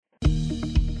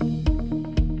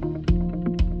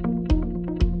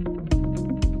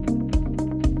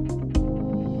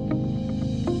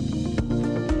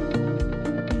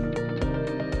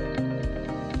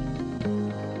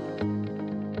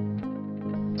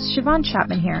Shiavon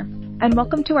Chatman here, and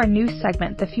welcome to our new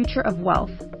segment, The Future of Wealth,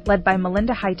 led by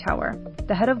Melinda Hightower,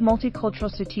 the head of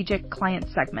Multicultural Strategic Client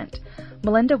Segment.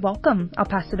 Melinda, welcome. I'll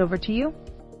pass it over to you.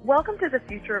 Welcome to The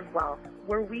Future of Wealth,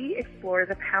 where we explore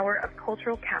the power of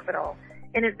cultural capital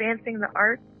in advancing the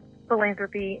arts,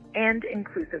 philanthropy, and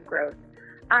inclusive growth.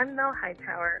 I'm Mel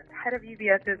Hightower, head of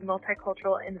UBS's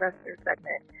Multicultural Investor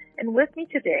Segment, and with me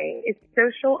today is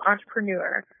social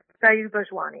entrepreneur Sayu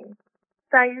Bhojwani.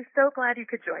 Sayu, so glad you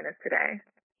could join us today.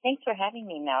 Thanks for having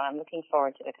me, Mel. I'm looking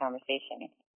forward to the conversation.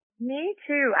 Me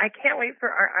too. I can't wait for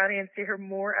our audience to hear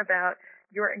more about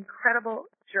your incredible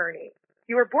journey.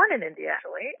 You were born in India,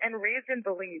 actually, and raised in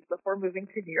Belize before moving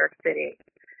to New York City.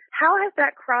 How has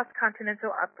that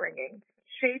cross-continental upbringing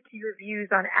shaped your views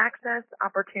on access,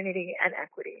 opportunity, and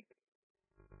equity?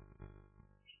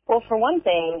 Well, for one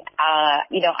thing,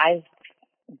 I've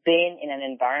been in an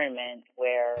environment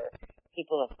where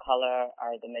people of color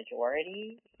are the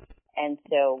majority. And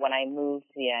so when I moved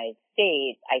to the United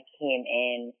States, I came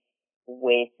in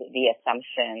with the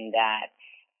assumption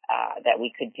that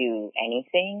we could do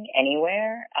anything,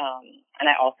 anywhere. And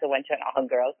I also went to an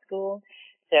all-girls school.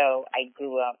 So I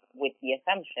grew up with the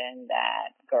assumption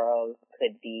that girls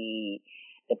could be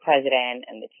the president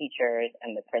and the teachers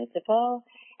and the principal.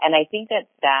 And I think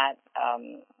that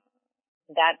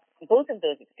both of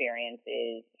those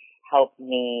experiences helped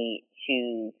me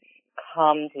to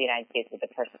come to the United States with the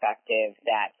perspective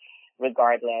that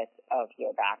regardless of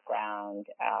your background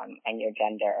and your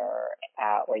gender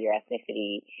or your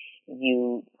ethnicity,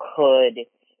 you could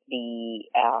be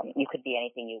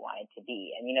anything you wanted to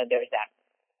be. And there's that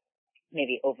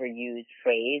maybe overused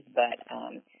phrase, but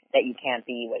that you can't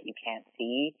be what you can't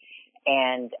see.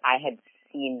 And I had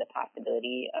seen the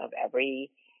possibility of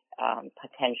every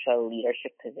potential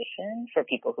leadership position for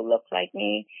people who looked like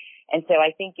me. And so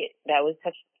I think that was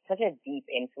such a deep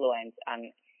influence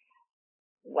on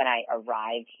when I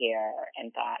arrived here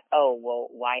and thought, oh, well,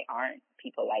 why aren't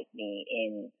people like me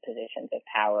in positions of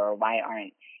power? Why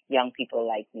aren't young people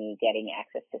like me getting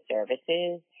access to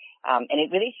services? And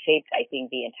it really shaped, I think,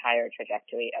 the entire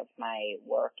trajectory of my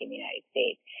work in the United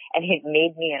States. And it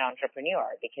made me an entrepreneur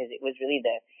because it was really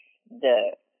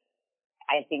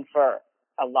I think for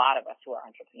a lot of us who are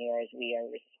entrepreneurs, we are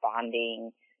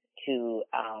responding to,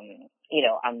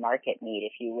 a market need,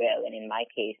 if you will. And in my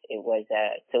case, it was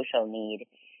a social need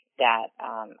that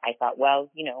I thought, well,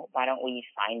 why don't we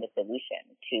find a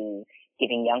solution to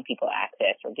giving young people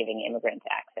access or giving immigrants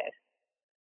access?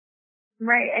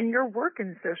 Right. And your work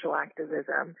in social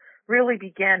activism really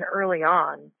began early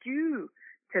on due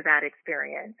to that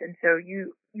experience. And so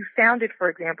you founded, for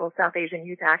example, South Asian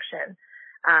Youth Action,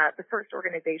 the first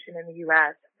organization in the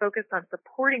U.S. focused on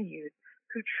supporting youth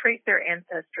who trace their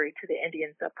ancestry to the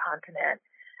Indian subcontinent.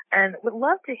 And would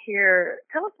love to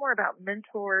tell us more about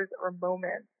mentors or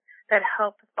moments that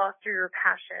helped foster your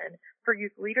passion for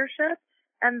youth leadership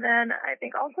and then I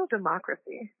think also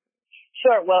democracy.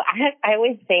 Sure. Well, I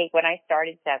always say when I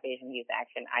started South Asian Youth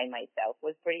Action, I myself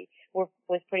was pretty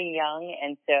young.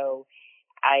 And so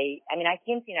I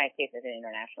came to the United States as an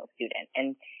international student,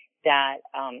 and that,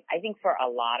 I think for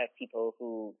a lot of people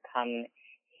who come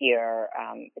here,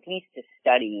 at least to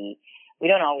study, we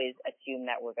don't always assume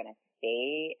that we're going to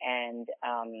stay. And,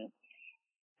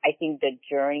 I think the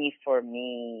journey for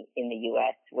me in the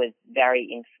U.S. was very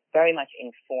much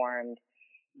informed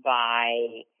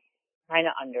by trying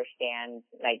to understand,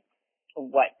 like,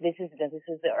 what this is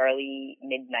the early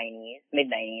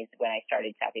mid-90s when I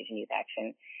started South Asian Youth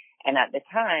Action. And at the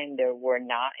time, there were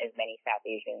not as many South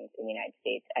Asians in the United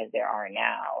States as there are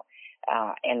now.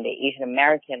 And the Asian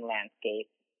American landscape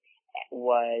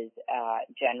was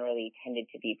generally tended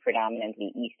to be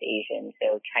predominantly East Asian,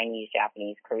 so Chinese,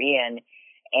 Japanese, Korean.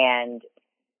 And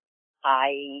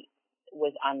I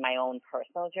was on my own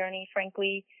personal journey,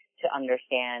 frankly, to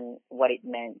understand what it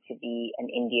meant to be an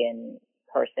Indian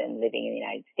person living in the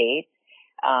United States.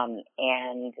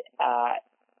 And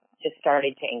just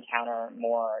started to encounter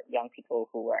more young people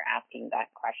who were asking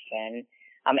that question.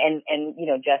 And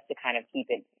just to kind of keep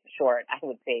it short, I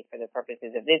would say for the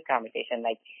purposes of this conversation,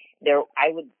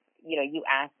 you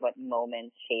asked what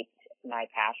moments shaped my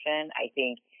passion. I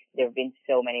think there have been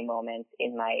so many moments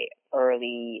in my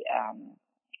early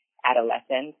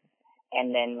adolescence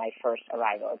and then my first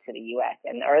arrival to the U.S.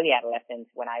 And the early adolescence,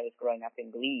 when I was growing up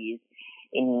in Belize,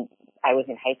 I was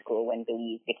in high school when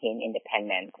Belize became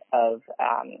independent of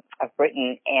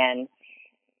Britain, and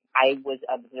I was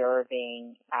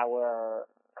observing our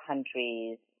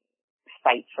country's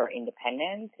fight for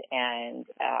independence, and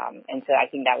so I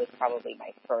think that was probably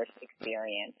my first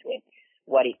experience with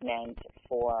what it meant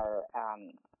for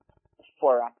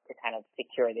for us to kind of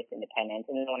secure this independence.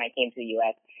 And then when I came to the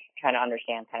U.S., trying to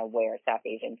understand kind of where South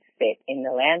Asians fit in the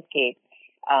landscape.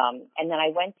 And then I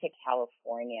went to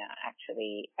California,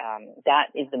 actually.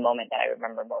 That is the moment that I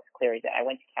remember most clearly, that I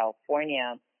went to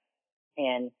California,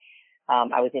 and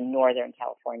I was in Northern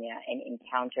California and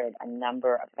encountered a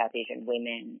number of South Asian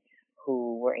women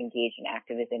who were engaged in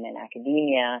activism and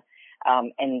academia.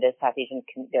 And the South Asian,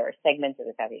 there are segments of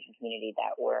the South Asian community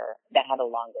that had a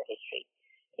longer history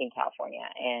in California.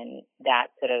 And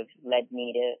that sort of led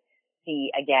me to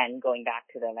see, again, going back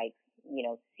to the, like, you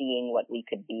know, seeing what we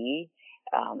could be.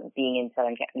 Being in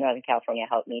Northern California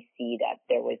helped me see that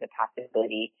there was a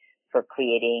possibility for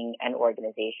creating an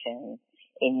organization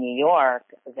in New York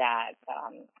that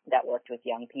worked with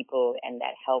young people and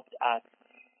that helped us,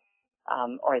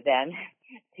 or them,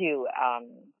 to,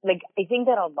 I think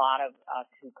that a lot of us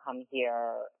who come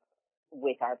here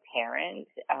with our parents,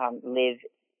 live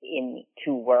in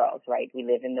two worlds, right? We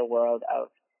live in the world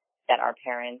that our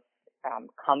parents,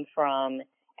 come from,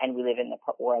 and we live in the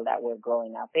world that we're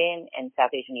growing up in. And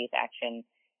South Asian Youth Action,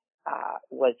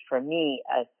 was for me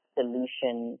a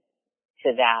solution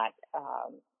to that,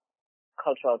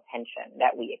 cultural tension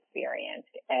that we experienced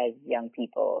as young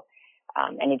people.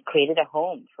 And it created a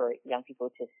home for young people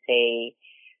to say,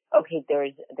 okay,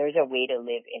 there's a way to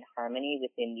live in harmony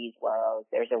within these worlds.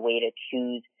 There's a way to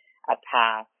choose a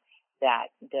path that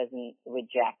doesn't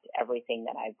reject everything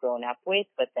that I've grown up with,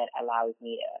 but that allows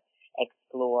me to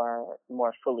explore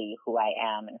more fully who I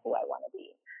am and who I want to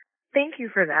be. Thank you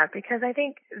for that, because I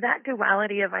think that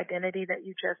duality of identity that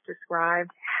you just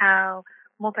described, how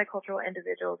multicultural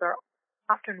individuals are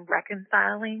often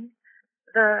reconciling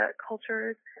the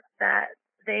cultures that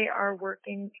they are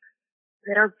working,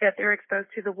 that they're exposed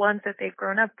to, the ones that they've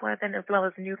grown up with, and as well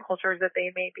as new cultures that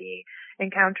they may be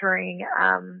encountering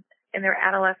in their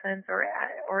adolescence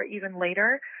or even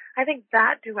later. I think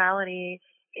that duality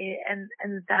and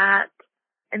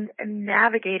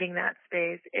navigating that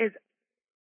space is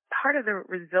part of the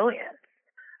resilience,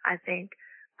 I think,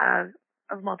 of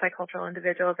multicultural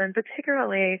individuals, and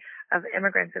particularly of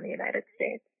immigrants in the United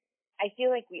States. I feel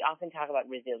like we often talk about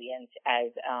resilience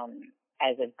as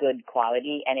a good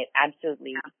quality, and it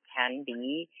absolutely can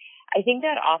be. I think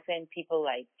that often people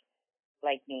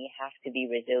like me have to be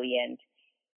resilient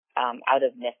out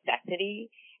of necessity,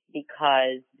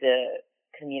 because the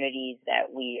communities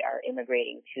that we are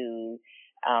immigrating to,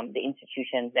 the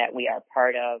institutions that we are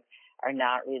part of, are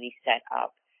not really set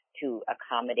up to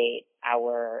accommodate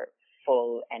our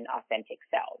full and authentic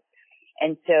selves.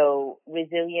 And so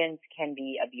resilience can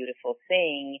be a beautiful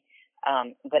thing,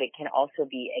 but it can also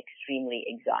be extremely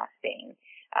exhausting.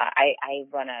 I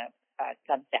run a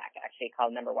Substack actually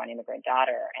called Number One Immigrant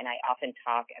Daughter, and I often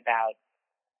talk about,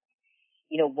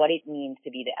 you know, what it means to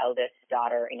be the eldest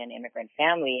daughter in an immigrant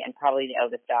family, and probably the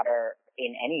eldest daughter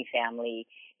in any family,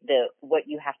 what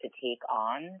you have to take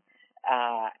on.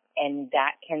 And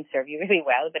that can serve you really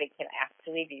well, but it can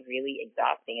actually be really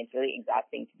exhausting. It's really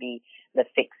exhausting to be the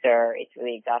fixer. It's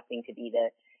really exhausting to be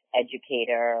the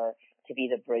educator, to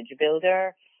be the bridge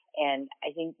builder. And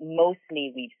I think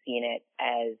mostly we've seen it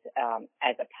as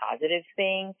a positive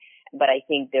thing, but I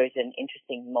think there's an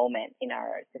interesting moment in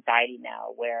our society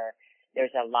now where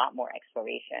there's a lot more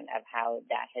exploration of how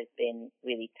that has been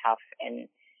really tough and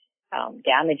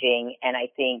damaging. And I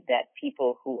think that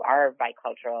people who are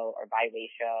bicultural or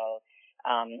biracial,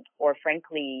 or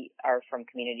frankly are from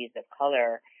communities of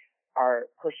color, are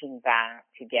pushing back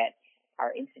to get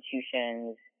our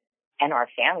institutions and our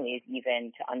families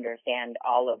even to understand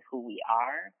all of who we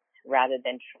are, rather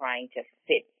than trying to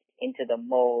fit into the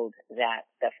mold that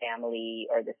the family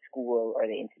or the school or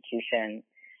the institution,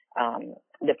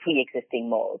 the pre-existing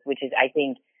mold, which is, I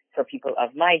think, for people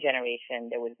of my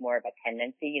generation, there was more of a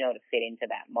tendency, to fit into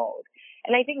that mold.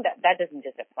 And I think that doesn't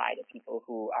just apply to people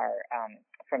who are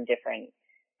from different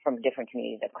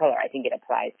communities of color. I think it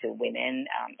applies to women.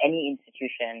 Any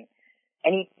institution,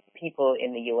 any people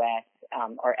in the U.S.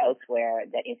 Or elsewhere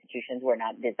that institutions were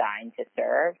not designed to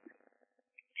serve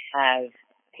have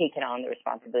taken on the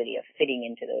responsibility of fitting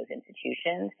into those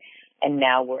institutions. And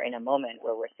now we're in a moment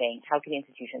where we're saying, how can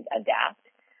institutions adapt?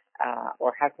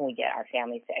 Or how can we get our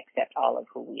families to accept all of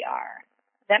who we are?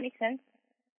 Does that make sense?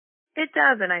 It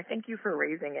does, and I thank you for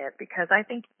raising it, because I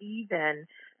think even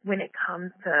when it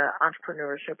comes to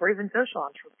entrepreneurship or even social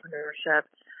entrepreneurship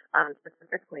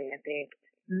specifically, I think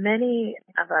many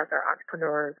of us are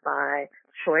entrepreneurs by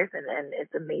choice, and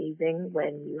it's amazing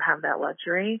when you have that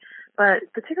luxury. But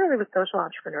particularly with social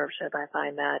entrepreneurship, I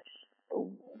find that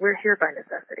we're here by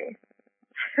necessity.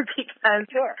 Because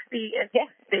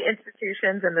the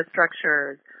institutions and the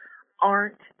structures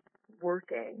aren't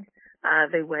working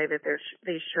the way that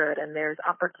they should, and there's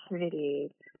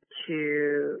opportunity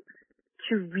to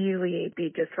really be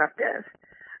disruptive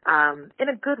in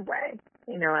a good way,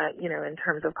 in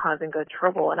terms of causing good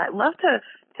trouble. And I'd love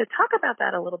to talk about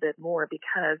that a little bit more,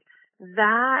 because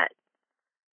that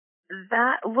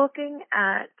looking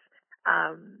at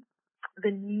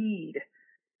the need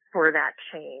for that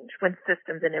change when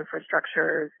systems and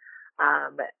infrastructures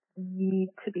need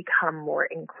to become more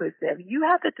inclusive. You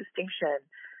have the distinction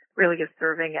really of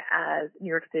serving as New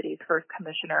York City's first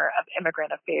Commissioner of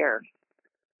Immigrant Affairs.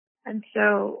 And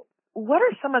so what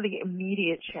are some of the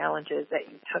immediate challenges that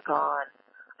you took on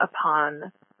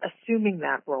upon assuming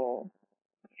that role?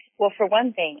 Well, for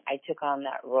one thing, I took on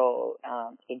that role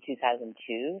in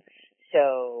 2002.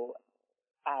 So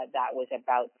that was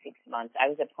about 6 months. I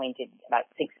was appointed about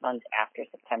 6 months after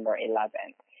September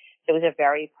 11th. So it was a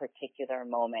very particular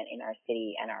moment in our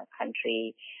city and our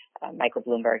country. Michael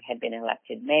Bloomberg had been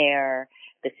elected mayor.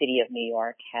 The city of New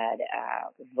York had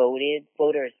voted.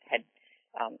 Voters had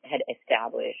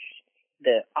established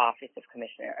the Office of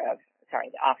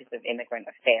the Office of Immigrant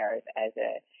Affairs as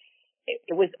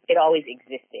it always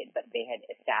existed, but they had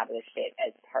established it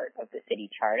as part of the city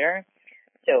charter.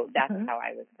 So that's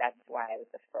why I was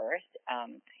the first.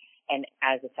 And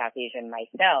as a South Asian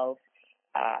myself,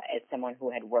 as someone who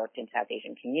had worked in South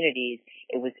Asian communities,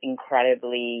 it was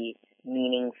incredibly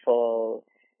meaningful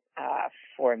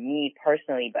for me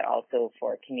personally, but also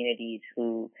for communities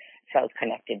who felt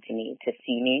connected to me, to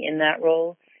see me in that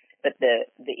role. But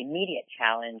the immediate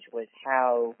challenge was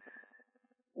how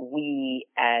we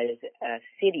as a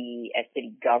city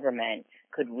government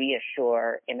could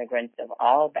reassure immigrants of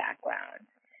all backgrounds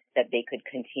that they could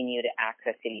continue to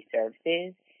access city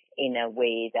services in a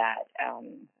way that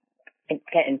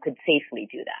and could safely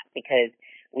do that, because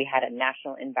we had a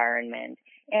national environment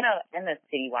and a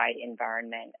citywide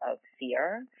environment of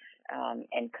fear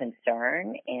and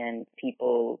concern, and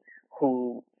people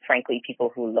who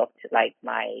looked like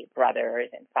my brothers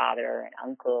and father and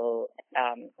uncle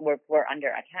were under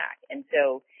attack. And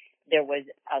so there was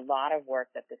a lot of work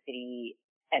that the city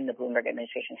and the Bloomberg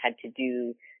administration had to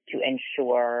do to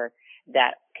ensure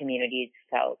that communities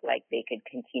felt like they could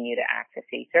continue to access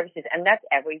city services. And that's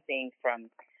everything from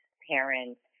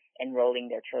parents enrolling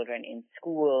their children in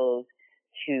schools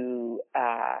to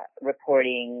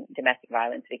reporting domestic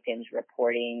violence victims,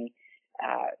 reporting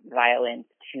violence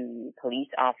to police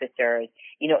officers.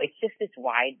 It's just this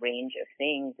wide range of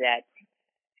things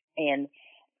and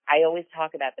I always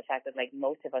talk about the fact that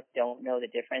most of us don't know the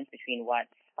difference between what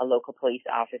a local police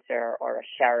officer or a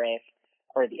sheriff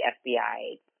or the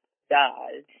FBI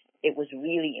does. It was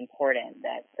really important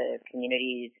that the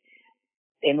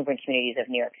immigrant communities of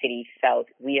New York City felt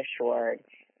reassured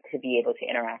to be able to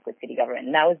interact with city government.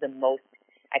 And that was the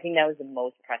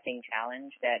most pressing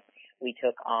challenge that we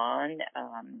took on,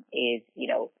 is,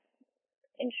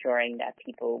 ensuring that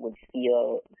people would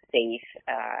feel safe,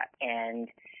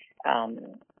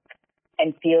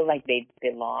 and feel like they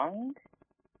belonged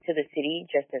to the city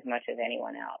just as much as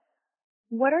anyone else.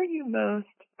 What are you most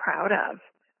proud of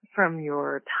from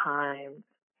your time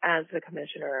as the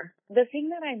commissioner? The thing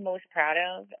that I'm most proud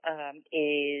of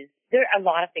is, there are a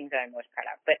lot of things that I'm most proud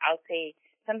of, but I'll say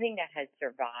something that has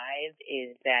survived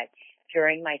is that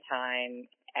during my time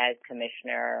as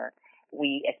commissioner,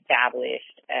 we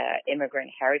established Immigrant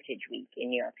Heritage Week in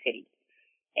New York City.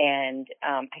 And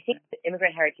I think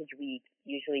Immigrant Heritage Week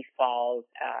usually falls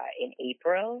in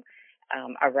April,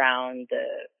 around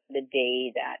the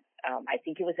day that I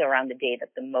think it was around the day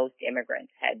that the most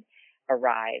immigrants had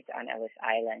arrived on Ellis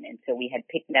Island. And so we had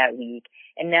picked that week.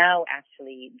 And now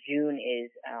actually June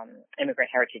is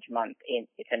Immigrant Heritage Month.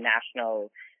 It's a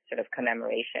national sort of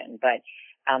commemoration. But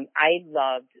I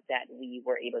loved that we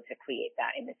were able to create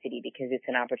that in the city, because it's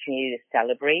an opportunity to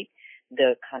celebrate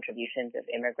the contributions of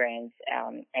immigrants,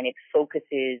 and it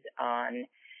focuses on,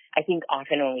 I think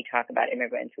often when we talk about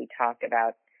immigrants, we talk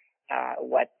about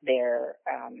what there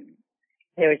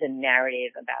is a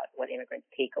narrative about what immigrants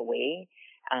take away,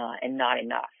 and not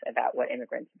enough about what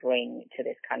immigrants bring to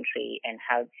this country, and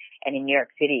in New York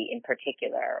City in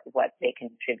particular, what they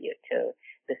contribute to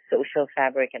the social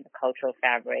fabric and the cultural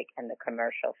fabric and the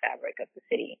commercial fabric of the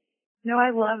city. No,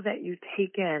 I love that you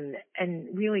take in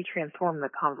and really transform the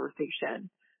conversation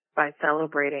by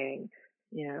celebrating,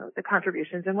 the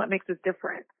contributions and what makes us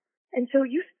different. And so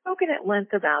you've spoken at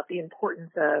length about the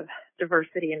importance of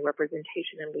diversity and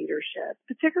representation in leadership,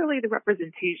 particularly the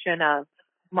representation of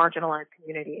marginalized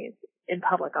communities in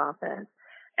public office.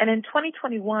 And in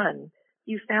 2021,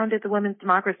 you founded the Women's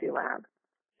Democracy Lab,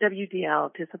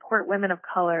 WDL, to support women of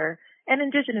color and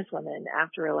Indigenous women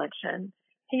after election.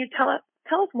 Can you tell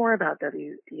Tell us more about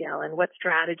WDL and what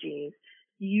strategies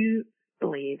you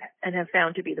believe and have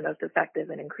found to be the most effective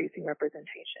in increasing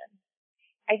representation.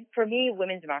 For me,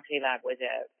 Women's Democracy Lab was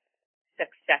a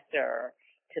successor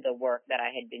to the work that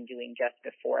I had been doing just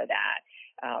before that,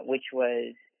 which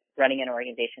was running an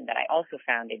organization that I also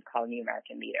founded called New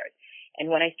American Leaders. And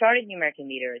when I started New American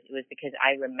Leaders, it was because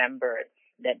I remembered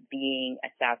that being a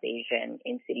South Asian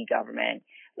in city government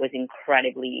was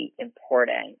incredibly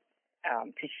important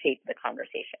to shape the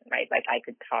conversation, right? Like I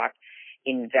could talk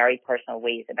in very personal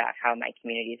ways about how my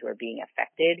communities were being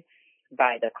affected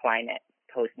by the climate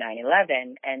post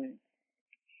 9/11. And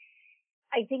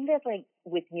I think that like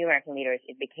with New American Leaders,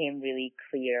 it became really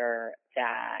clear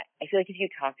that I feel like if you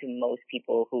talk to most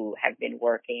people who have been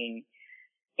working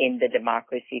in the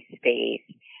democracy space,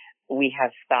 we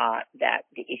have thought that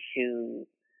the issue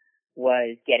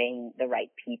was getting the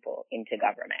right people into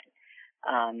government.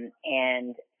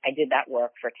 And I did that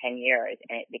work for 10 years,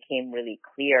 and it became really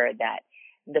clear that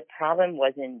the problem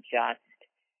wasn't just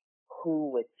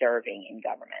who was serving in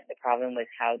government. The problem was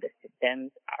how the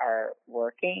systems are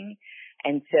working.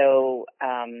 And so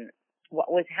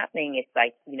what was happening is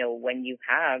like, you know, when you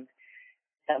have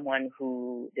someone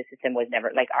who the system was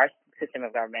never, like our system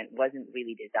of government wasn't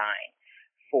really designed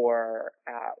for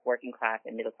working class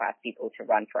and middle class people to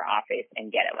run for office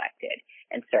and get elected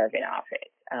and serve in office.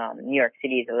 New York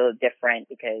City is a little different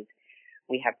because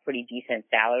we have pretty decent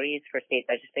salaries for state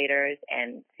legislators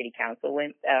and city council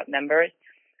members.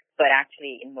 But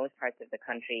actually, in most parts of the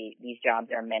country, these jobs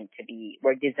are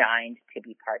were designed to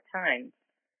be part-time.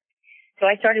 So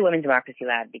I started Women's Democracy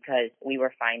Lab because we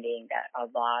were finding that a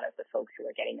lot of the folks who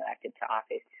were getting elected to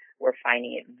office were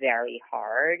finding it very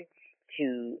hard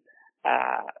to,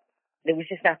 it was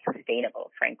just not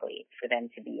sustainable, frankly, for them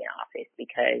to be in office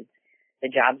because the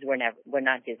jobs were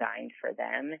not designed for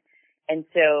them. And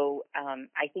so,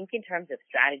 I think in terms of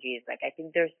strategies, like I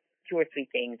think there's 2 or 3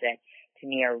 things that to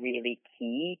me are really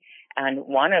key. And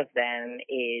one of them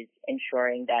is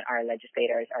ensuring that our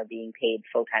legislators are being paid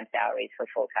full-time salaries for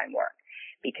full-time work.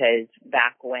 Because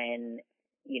back when,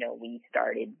 you know, we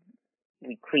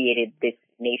created this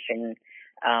nation,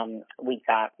 we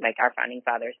thought, like our founding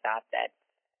fathers thought that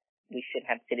we should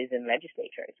have citizen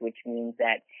legislatures, which means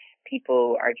that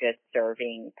people are just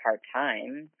serving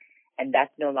part-time. And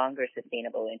that's no longer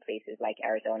sustainable in places like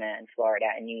Arizona and Florida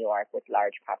and New York with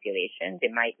large populations.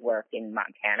 It might work in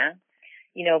Montana,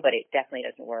 you know, but it definitely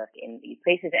doesn't work in these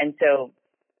places. And so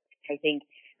I think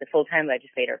the full-time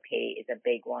legislator pay is a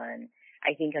big one.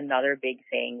 I think another big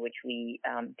thing which we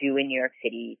do in New York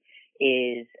City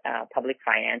is public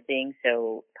financing,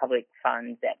 so public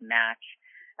funds that match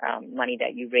money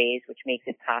that you raise, which makes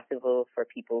it possible for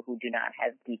people who do not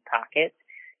have deep pockets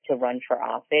to run for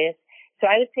office. So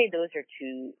I would say those are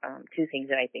two things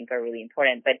that I think are really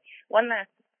important. But one last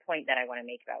point that I want to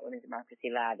make about Women's Democracy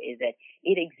Lab is that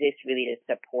it exists really to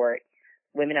support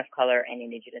women of color and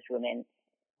Indigenous women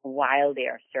while they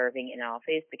are serving in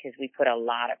office, because we put a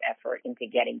lot of effort into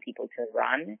getting people to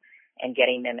run and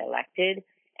getting them elected.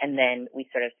 And then we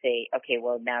sort of say, okay,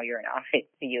 well, now you're in office,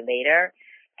 see you later.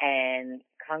 And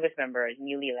Congress members,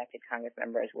 newly elected Congress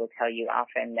members will tell you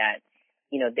often that,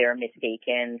 you know, they're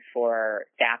mistaken for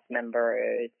staff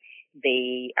members.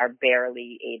 They are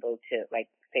barely able to like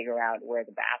figure out where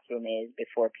the bathroom is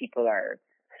before people are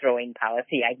throwing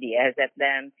policy ideas at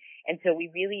them. And so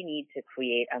we really need to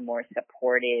create a more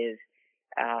supportive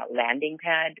landing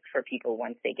pad for people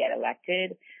once they get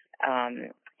elected,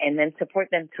 and then support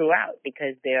them throughout,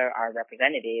 because they're our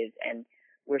representatives and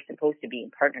we're supposed to be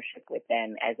in partnership with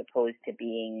them as opposed to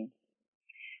being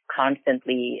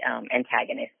constantly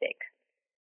antagonistic.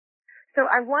 So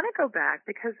I want to go back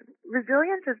because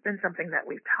resilience has been something that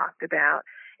we've talked about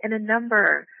in a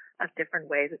number of different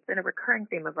ways. It's been a recurring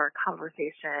theme of our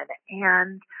conversation,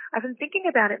 and I've been thinking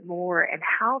about it more and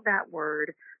how that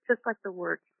word, just like the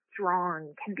word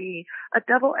strong, can be a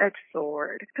double-edged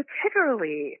sword,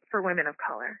 particularly for women of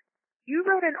color. You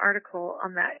wrote an article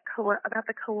on that about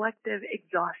the collective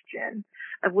exhaustion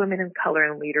of women of color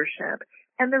in leadership,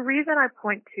 and the reason I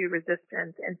point to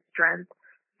resistance and strength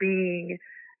being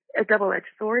a double-edged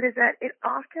sword is that it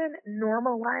often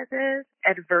normalizes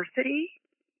adversity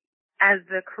as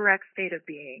the correct state of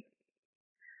being.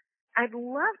 I'd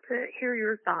love to hear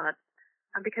your thoughts,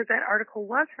 because that article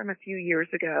was from a few years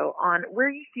ago, on where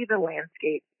you see the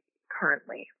landscape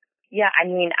currently. Yeah, I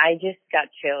mean, I just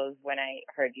got chills when I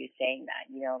heard you saying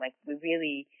that. You know, like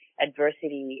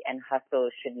adversity and hustle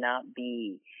should not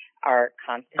be our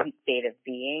constant state of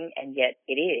being, and yet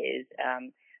it is.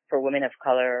 For women of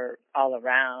color all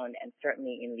around, and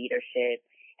certainly in leadership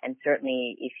And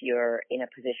certainly if you're in a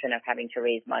position of having to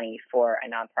raise money for a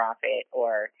nonprofit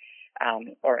or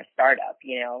a startup,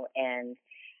 and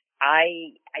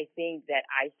I think that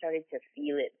I started to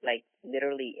feel it like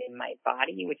literally in my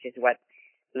body, which is what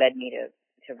led me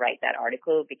to write that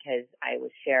article, because I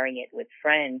was sharing it with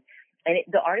friends. And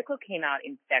the article came out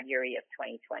in February of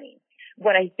 2020.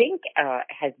 What I think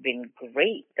has been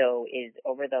great, though, is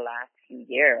over the last few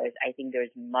years, I think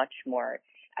there's much more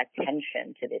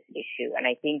attention to this issue. And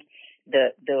I think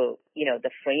the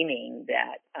framing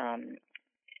that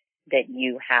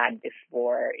you had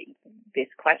before this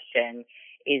question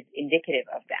is indicative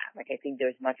of that. Like, I think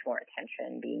there's much more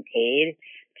attention being paid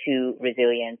to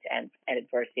resilience and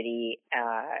adversity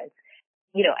as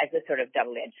a sort of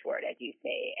double-edged sword, as you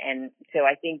say. And so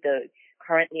I think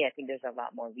currently there's a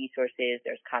lot more resources.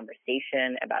 There's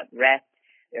conversation about rest.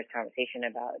 There's conversation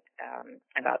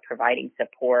about providing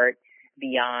support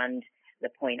beyond the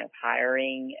point of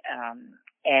hiring.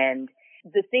 And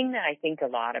the thing that I think a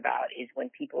lot about is when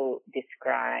people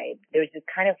describe, there's this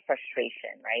kind of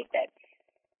frustration, right? That,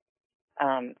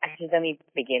 actually, let me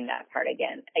begin that part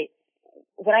again.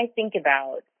 What I think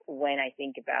about when I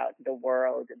think about the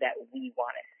world that we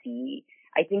want to see,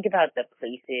 I think about the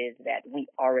places that we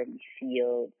already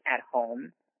feel at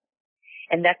home.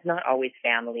 And that's not always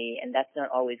family, and that's not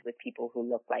always with people who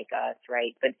look like us,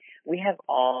 right? But we have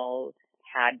all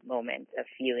had moments of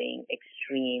feeling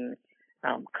extreme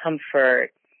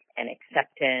comfort and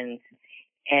acceptance.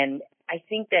 And I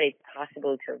think that it's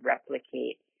possible to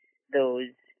replicate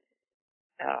those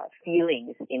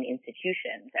feelings in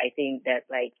institutions. I think that,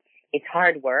 like, it's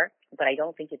hard work, but I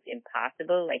don't think it's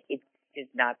impossible. Like, it's just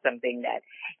not something that,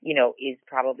 is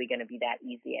probably going to be that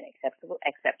easy and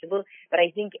acceptable. But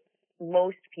I think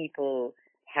most people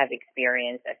have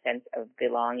experienced a sense of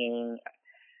belonging.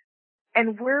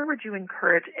 And where would you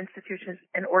encourage institutions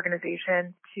and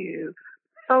organizations to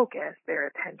focus their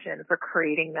attention for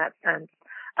creating that sense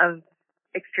of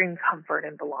extreme comfort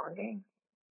and belonging?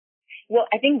 Well,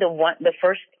 I think the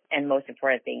first and most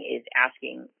important thing is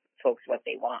asking folks what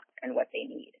they want and what they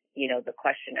need. The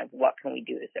question of what can we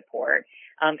do to support.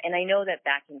 And I know that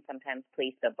can sometimes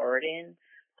place the burden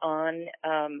on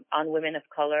women of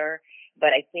color, but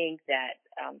I think that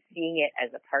seeing it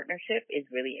as a partnership is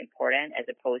really important, as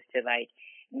opposed to like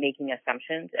making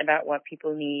assumptions about what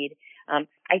people need.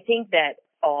 I think that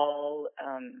all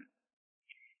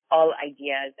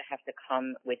ideas have to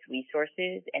come with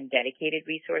resources and dedicated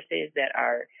resources that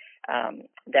are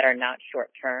not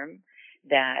short term.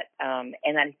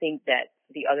 And I think that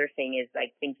the other thing is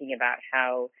like thinking about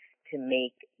how to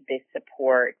make this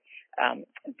support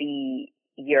be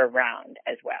year round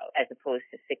as well, as opposed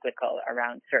to cyclical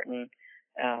around certain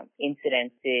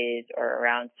incidences or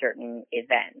around certain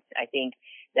events. I think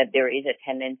that there is a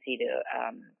tendency to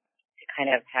kind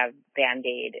of have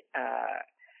Band-Aid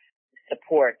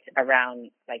support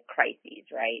around like crises,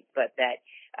 right? But that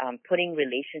putting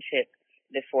relationship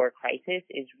before crisis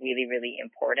is really, really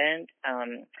important.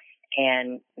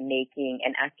 And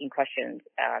asking questions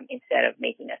instead of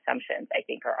making assumptions, I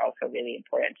think, are also really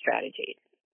important strategies.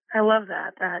 I love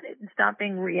that it's not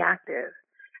being reactive,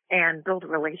 and build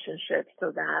relationships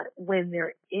so that when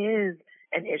there is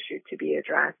an issue to be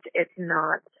addressed, it's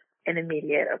not an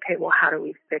immediate, okay, well, how do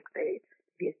we fix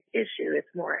this issue? It's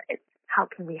how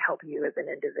can we help you as an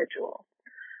individual?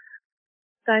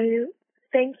 Sayu,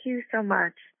 thank you so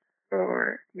much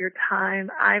for your time.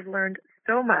 I've learned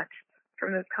so much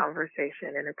from this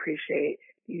conversation and appreciate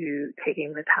you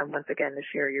taking the time once again to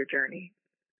share your journey.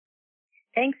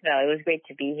 Thanks, Mel. It was great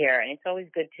to be here, and it's always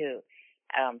good to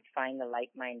find a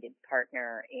like-minded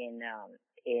partner in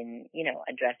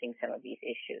addressing some of these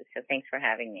issues. So thanks for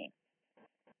having me.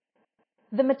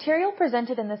 The material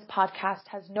presented in this podcast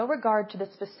has no regard to the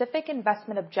specific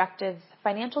investment objectives,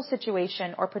 financial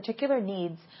situation, or particular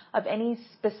needs of any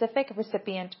specific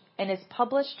recipient and is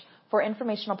published for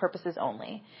informational purposes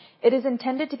only. It is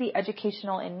intended to be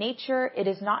educational in nature. It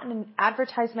is not an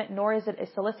advertisement, nor is it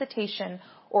a solicitation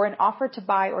or an offer to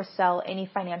buy or sell any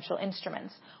financial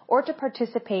instruments, or to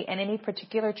participate in any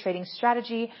particular trading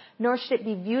strategy, nor should it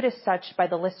be viewed as such by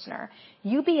the listener.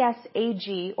 UBS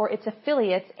AG or its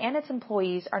affiliates and its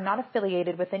employees are not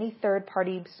affiliated with any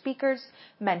third-party speakers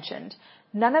mentioned.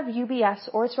 None of UBS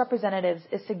or its representatives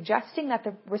is suggesting that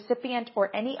the recipient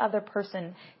or any other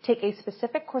person take a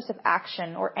specific course of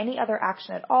action or any other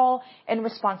action at all in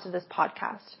response to this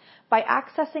podcast. By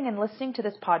accessing and listening to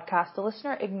this podcast, the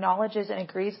listener acknowledges and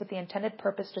agrees with the intended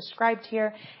purpose described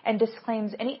here and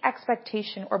disclaims any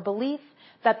expectation or belief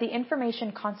that the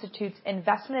information constitutes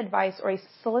investment advice or a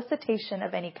solicitation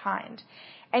of any kind.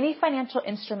 Any financial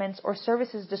instruments or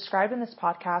services described in this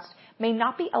podcast may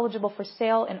not be eligible for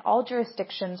sale in all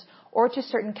jurisdictions or to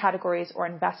certain categories or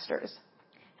investors.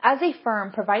 As a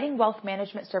firm providing wealth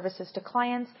management services to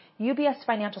clients, UBS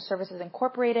Financial Services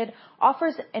Incorporated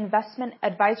offers investment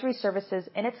advisory services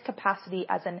in its capacity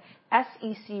as an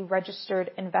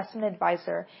SEC-registered investment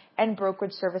advisor and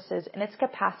brokerage services in its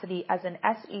capacity as an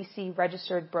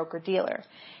SEC-registered broker-dealer.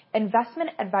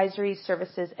 Investment advisory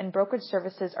services and brokerage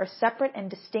services are separate and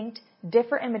distinct,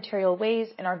 differ in material ways,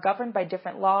 and are governed by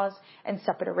different laws and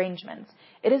separate arrangements.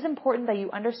 It is important that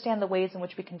you understand the ways in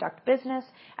which we conduct business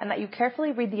and that you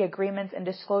carefully read the agreements and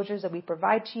disclosures that we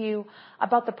provide to you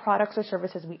about the products or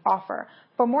services we offer.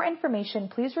 For more information,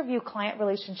 please review Client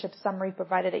Relationship Summary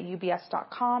provided at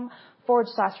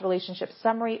ubs.com/relationship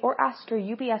summary or ask your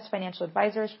UBS financial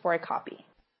advisors for a copy.